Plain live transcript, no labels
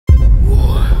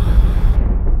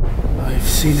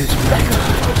see this man.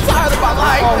 I'm tired of my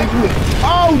life.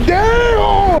 Oh,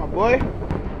 damn! My boy,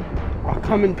 I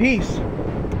come in peace.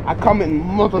 I come in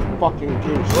motherfucking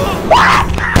peace.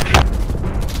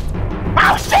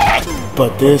 Oh, shit!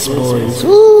 But this boy is...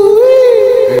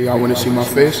 Hey, y'all wanna see my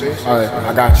face? Alright,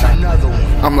 I got you.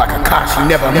 I'm like a Kashi,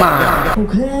 never mind.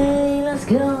 Okay, let's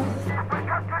go.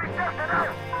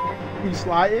 You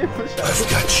sliding for sure. I've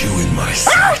got you in my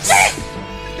sights. Oh, shit!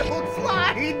 Don't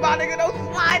slide, my nigga. Don't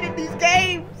slide in these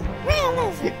games.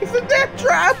 It's a death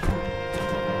trap.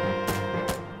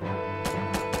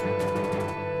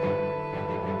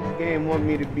 This game want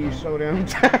me to be so damn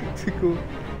tactical.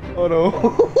 Hold on.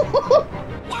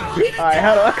 Alright,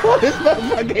 how do I call this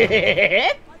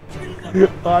motherfucker?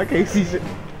 Oh, I can't see shit.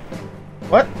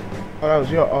 What? Oh, that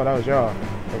was y'all. Oh, that was y'all.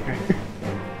 Okay.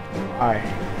 Alright.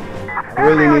 I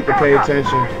really need to pay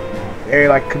attention. They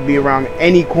like could be around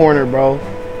any corner, bro.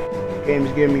 This game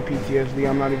is giving me PTSD.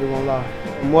 I'm not even gonna lie.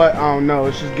 And what? I don't know.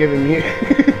 It's just giving me.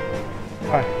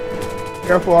 Alright.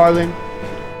 Careful, Arlen.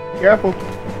 Careful.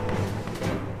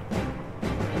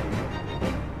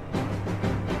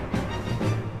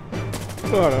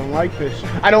 Oh, I don't like this.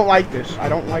 I don't like this. I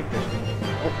don't like this.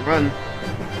 Don't run.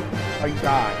 Oh, you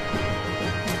die.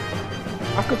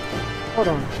 I could. Hold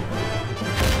on.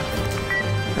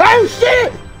 Oh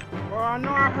shit! Bro, I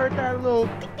know I heard that little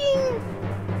ding.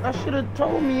 I should have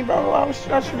told me, bro. I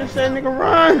should have said, nigga,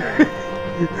 run.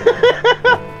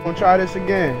 I'm gonna try this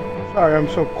again. Sorry, I'm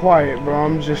so quiet, bro.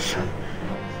 I'm just.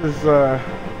 This is wow.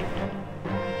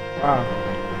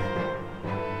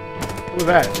 Who's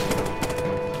that?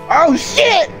 Oh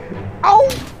shit! Oh!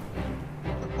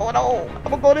 Hold on.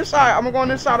 I'm gonna go this side. I'm gonna go on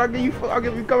this side. I'll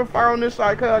give you cover fire on this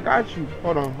side, cause I got you.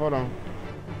 Hold on, hold on.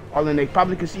 Arlen, they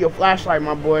probably can see your flashlight,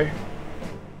 my boy.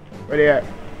 Where they at?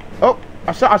 Oh,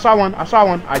 I saw one. I saw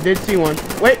one. I did see one.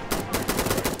 Wait.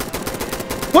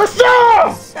 What's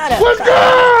up? Shut up. What's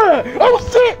good? Oh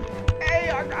shit!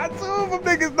 Hey, I got two of them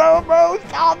niggas though, bro.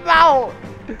 Stop out.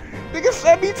 Niggas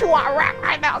send me to Iraq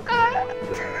right now, God.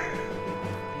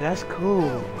 That's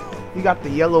cool. You got the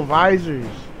yellow visors.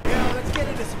 Yeah, let's get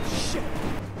into some shit.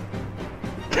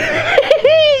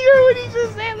 You heard what he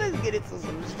just said? Let's get into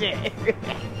some shit.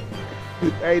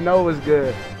 Hey, no, it's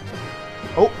good.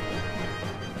 Oh.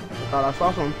 Thought I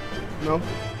saw some. No.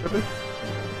 Tripping.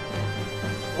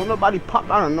 Don't nobody pop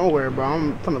out of nowhere, bro.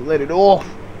 I'm trying to let it off.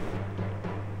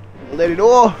 Let it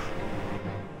off.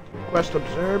 Quest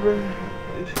observer.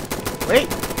 Wait.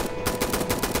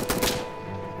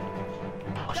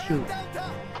 Oh, shoot.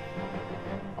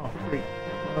 Oh, freak.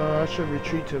 I should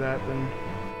retreat to that then.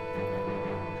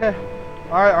 Okay.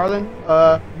 Alright, Arlen.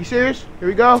 Be serious? Here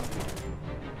we go.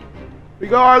 Here we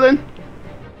go, Arlen.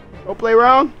 Don't play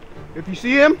around. If you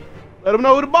see him, let him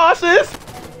know who the boss is.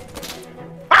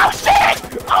 Oh, shit!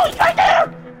 Oh, he's right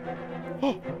there!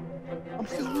 Oh, I'm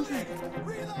still losing.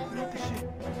 Reload this shit.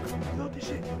 Reload this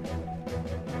shit.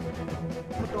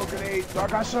 I'm gonna throw a grenade. So I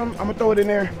got some. I'm gonna throw it in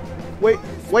there. Wait.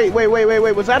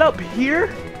 Was that up here?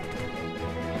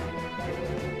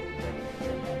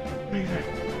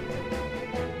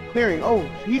 Clearing. Oh,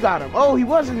 he got him. Oh, he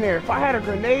was in there. If I had a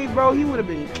grenade, bro, he would have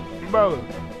been. Bro,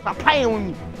 stop playing with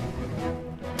me.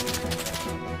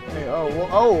 Hey,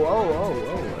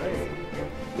 hey.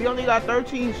 We only got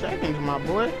 13 seconds, my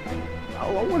boy.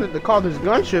 Oh, I wanted to call this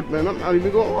gunship, man. I'm not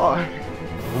even gonna lie.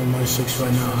 On my 6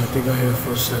 right now, I think I hear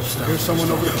footsteps down. There's someone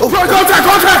over there. Oh, contact!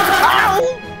 Ow!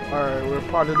 Alright, we're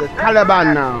part of the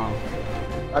Taliban now.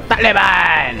 The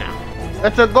Taliban!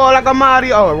 Let's go like a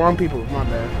Mario. Oh, wrong people. My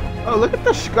bad. Oh, look at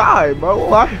the sky, bro.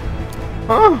 What?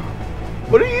 Huh?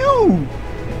 What are you?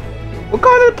 What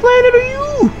kind of planet are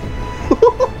you?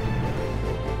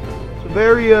 It's a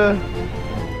very,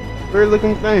 weird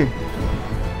looking thing.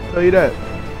 I'll tell you that.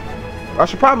 I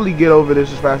should probably get over this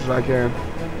as fast as I can.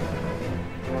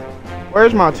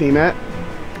 Where's my team at?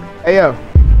 Hey, yo.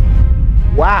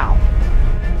 Wow.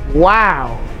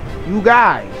 Wow. You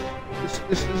guys.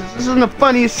 This isn't the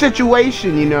funniest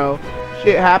situation, you know.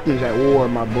 Shit happens at war,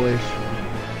 my boys.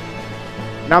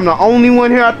 And I'm the only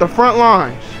one here at the front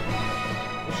lines.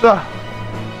 What's up?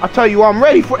 I tell you, I'm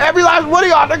ready for every last one of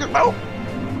y'all niggas, bro.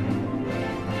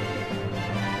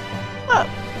 What?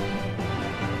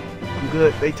 I'm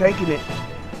good. They taking it.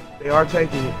 They are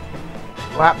taking it.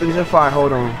 What happens if I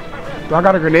hold on? Do I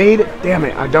got a grenade? Damn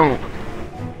it, I don't.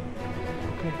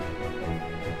 Okay.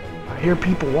 I hear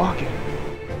people walking.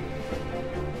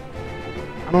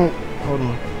 I don't. Hold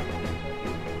on.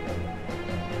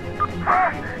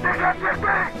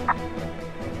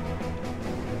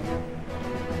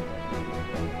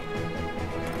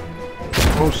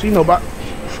 I don't see nobody.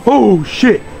 Oh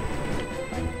shit!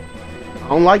 I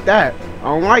don't like that. I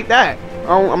don't like that.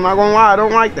 I'm not gonna lie, I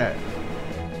don't like that.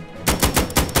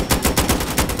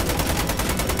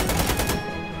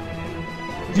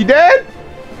 Is he dead?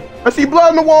 I see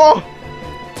blood on the wall.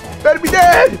 Better be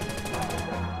dead. I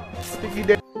think he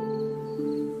dead.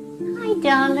 Hi,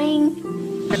 darling.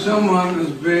 Someone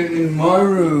has been in my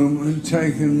room and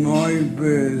taken my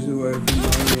beers away from my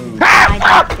room.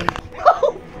 I don't think.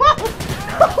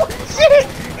 Oh shit!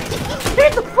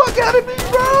 Get the fuck out of me,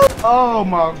 bro! Oh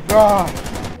my god.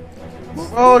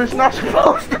 Bro, this is not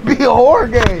supposed to be a horror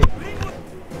game.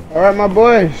 Alright, my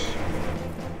boys.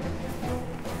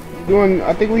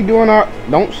 I think we doing our...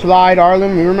 Don't slide,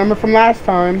 Arlen. We remember from last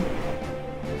time.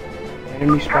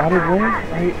 Enemy spotted where?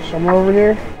 Right, somewhere over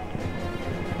here.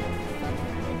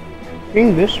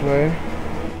 Being this way.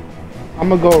 I'm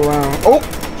gonna go around. Oh!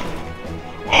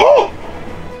 Oh!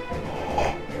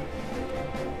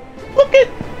 Look at...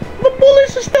 The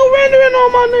bullets are still rendering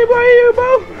on my neighbor right here,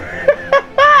 bro.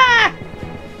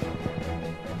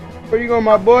 Where you going,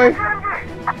 my boy?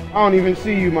 I don't even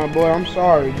see you, my boy. I'm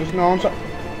sorry. Just know I'm sorry.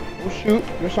 Oh, shoot.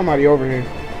 There's somebody over here.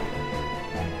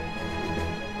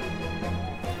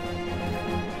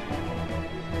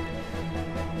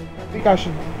 I think I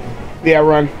should... Yeah,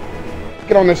 run.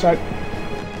 Get on this side.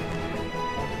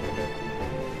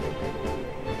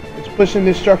 Let's push in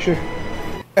this structure.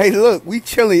 Hey, look. We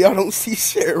chilling. Y'all don't see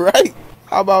shit, right?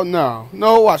 How about now?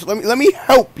 No, watch. Let me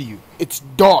help you. It's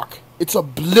dark. It's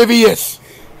oblivious.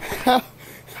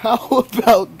 How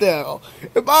about now?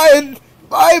 Am I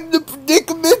in the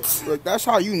predicament? Look, that's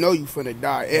how you know you finna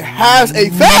die. It has a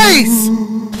face!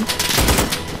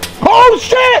 Oh,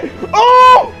 shit!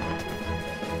 Oh!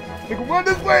 Nigga, run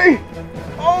this way!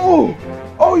 Oh!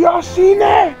 Oh, y'all seen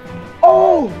that?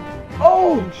 Oh!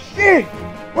 Oh, shit!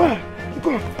 Run!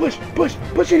 Come on, push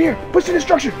in here! Push in the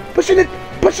structure! Push in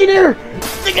here!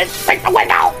 Nigga, take the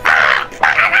window! Ah!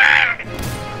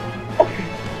 Okay.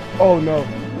 Oh, no.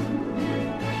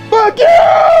 Fuck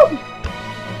you!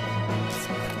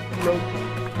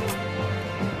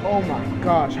 Oh my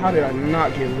gosh, how did I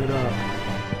not get lit up?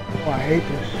 Oh, I hate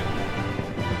this.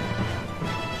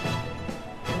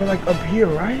 They're like up here,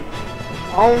 right?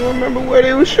 I don't remember where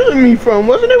they were shooting me from.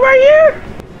 Wasn't it right here?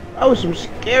 That was some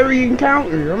scary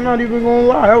encounters. I'm not even gonna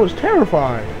lie, that was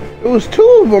terrifying. It was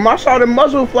two of them. I saw the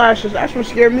muzzle flashes. That's what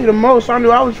scared me the most. I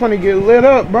knew I was trying to get lit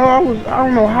up, bro. I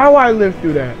don't know how I lived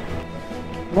through that.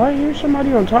 Do I hear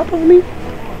somebody on top of me? I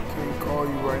can't call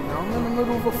you right now. I'm in the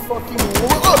middle of a fucking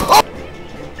war.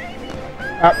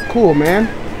 Not cool, man.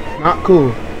 Not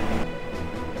cool.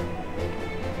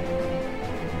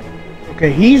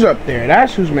 Okay, he's up there.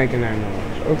 That's who's making that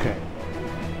noise. Okay.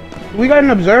 We got an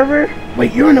observer?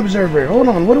 Wait, you're an observer. Hold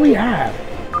on. What do we have?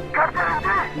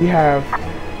 We have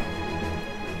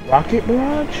rocket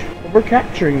barrage? We're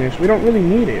capturing this. We don't really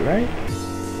need it, right?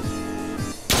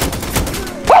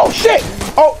 Oh, shit!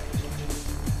 Oh!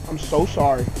 I'm so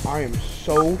sorry. I am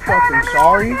so fucking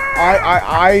sorry.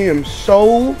 I am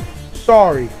so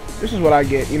sorry. This is what I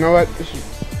get. You know what? This is...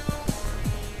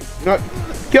 You know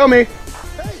what? Kill me.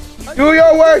 Do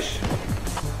your worst.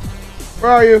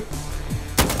 Where are you?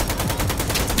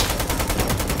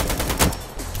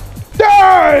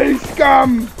 Die,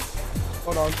 scum!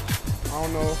 Hold on. I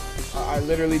don't know. I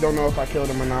literally don't know if I killed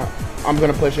him or not. I'm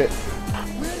gonna push it.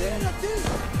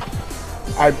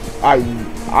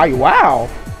 Wow.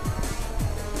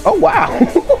 Oh, wow.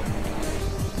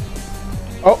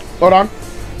 Oh, hold on.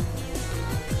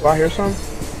 Do I hear some?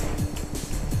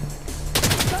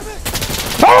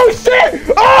 Oh, shit!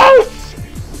 Oh!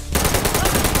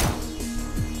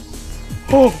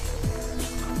 Oh!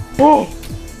 Oh!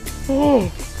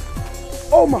 Oh!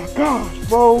 Oh my gosh,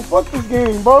 bro. Fuck this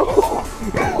game, bro.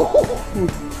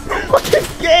 Fuck this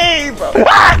game, bro.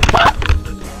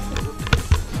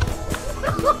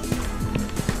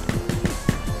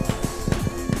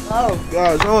 Oh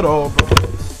gosh, hold on, bro.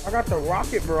 I got the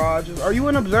rocket barrages. Are you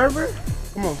an observer?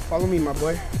 Come on, follow me, my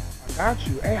boy. I got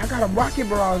you. Hey, I got a rocket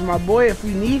barrage, my boy, if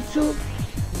we need to.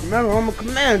 Remember, I'm a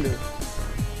commander.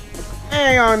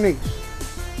 Hey, y'all niggas.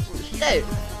 Shit.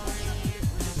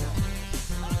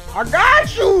 I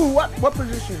got you! What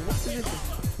position? What position?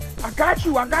 I got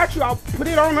you. I'll put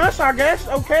it on us, I guess.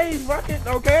 Okay, fuck it,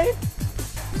 okay?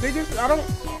 Niggas, I don't...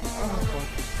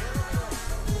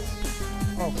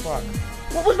 Oh, fuck.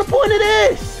 What was the point of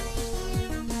this?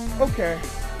 Okay.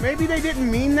 Maybe they didn't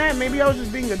mean that. Maybe I was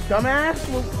just being a dumbass.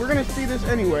 Well, we're gonna see this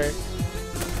anyway.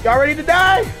 Y'all ready to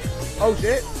die? Oh,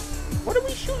 shit. What are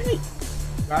we shooting?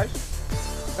 Guys,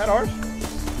 is that ours?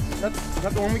 Is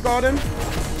that the one we called in?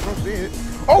 I don't see it.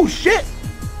 Oh shit!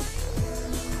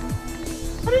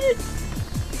 What did it?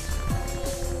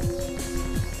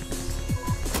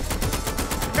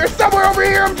 There's somewhere over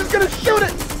here. I'm just gonna shoot it.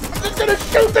 I'm just gonna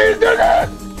shoot these niggas.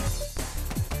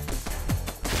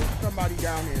 There's somebody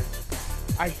down here.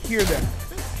 I hear them.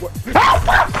 What? I'm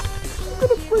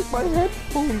gonna break my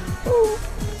headphones. Oh,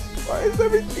 why is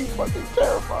everything fucking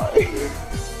terrifying?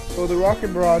 So the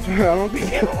rocket barrage, I don't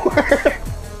think it works.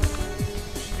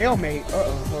 Stalemate.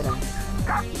 Uh-oh, hold on.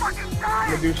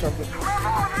 I'm gonna do something.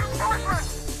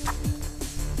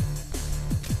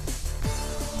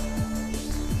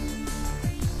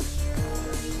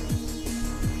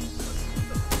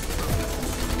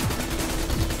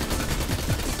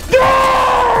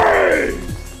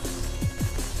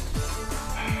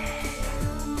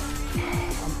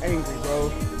 I'm angry, bro.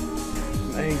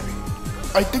 I'm angry.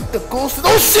 I think the ghost is.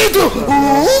 Oh shit!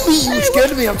 Oh, you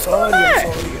scared me. I'm sorry.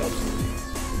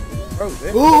 Oh,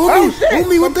 shit.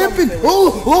 Homie, what happened? He's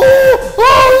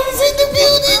in the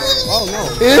building. Oh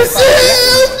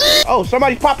no. Oh,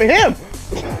 somebody's popping him.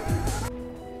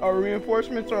 Our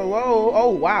reinforcements are low. Oh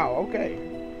wow. Okay.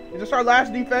 Is this our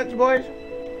last defense, boys?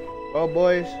 Well,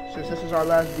 boys, since this is our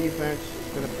last defense,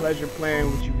 it's been a pleasure playing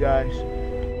with you guys.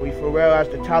 We for real as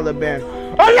the Taliban.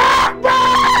 Allah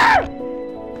Akbar!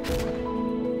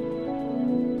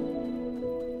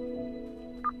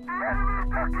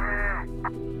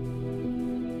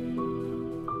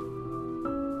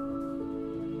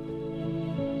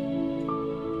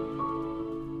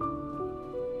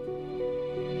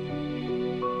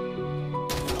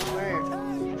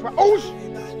 Oh,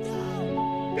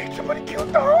 somebody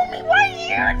killed the homie right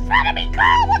here in front of me,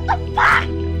 girl. What the fuck?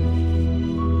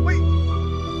 Wait.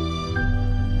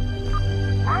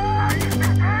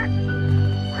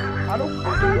 I don't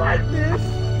fucking like this.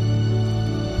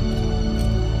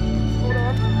 Hold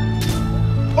on.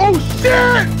 Oh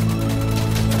shit!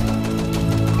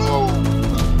 Oh.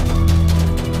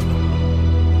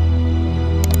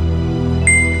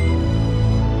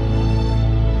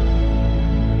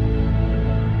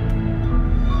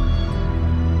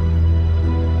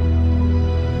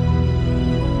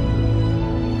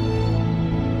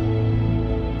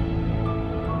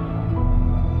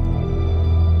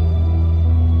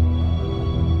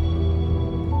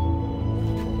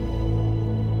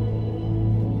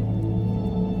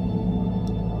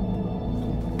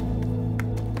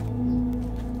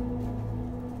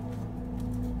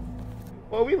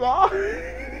 Well, we lost.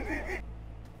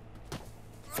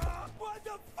 What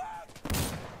the fuck?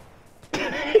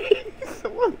 So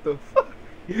what the fuck?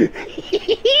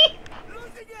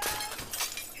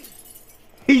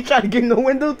 He tried to get in the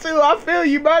window too. I feel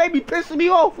you, bro. They be pissing me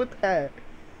off with that.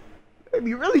 They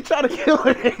be really trying to kill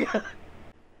a nigga.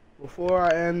 Before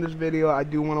I end this video, I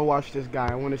do want to watch this guy.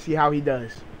 I want to see how he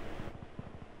does.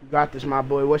 You got this, my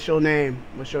boy. What's your name?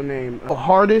 What's your name? Oh,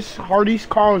 Hardy's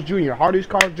Carls Jr. Hardy's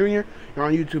Carls Jr. You're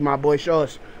on YouTube, my boy. Show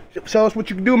us what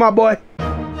you can do, my boy.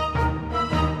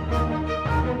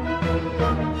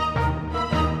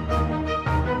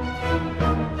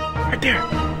 Right there.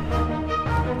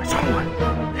 I saw one.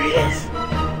 There he is.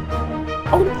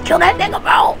 Oh, kill that nigga,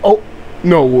 bro. Oh,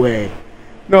 no way.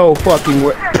 No fucking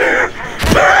way.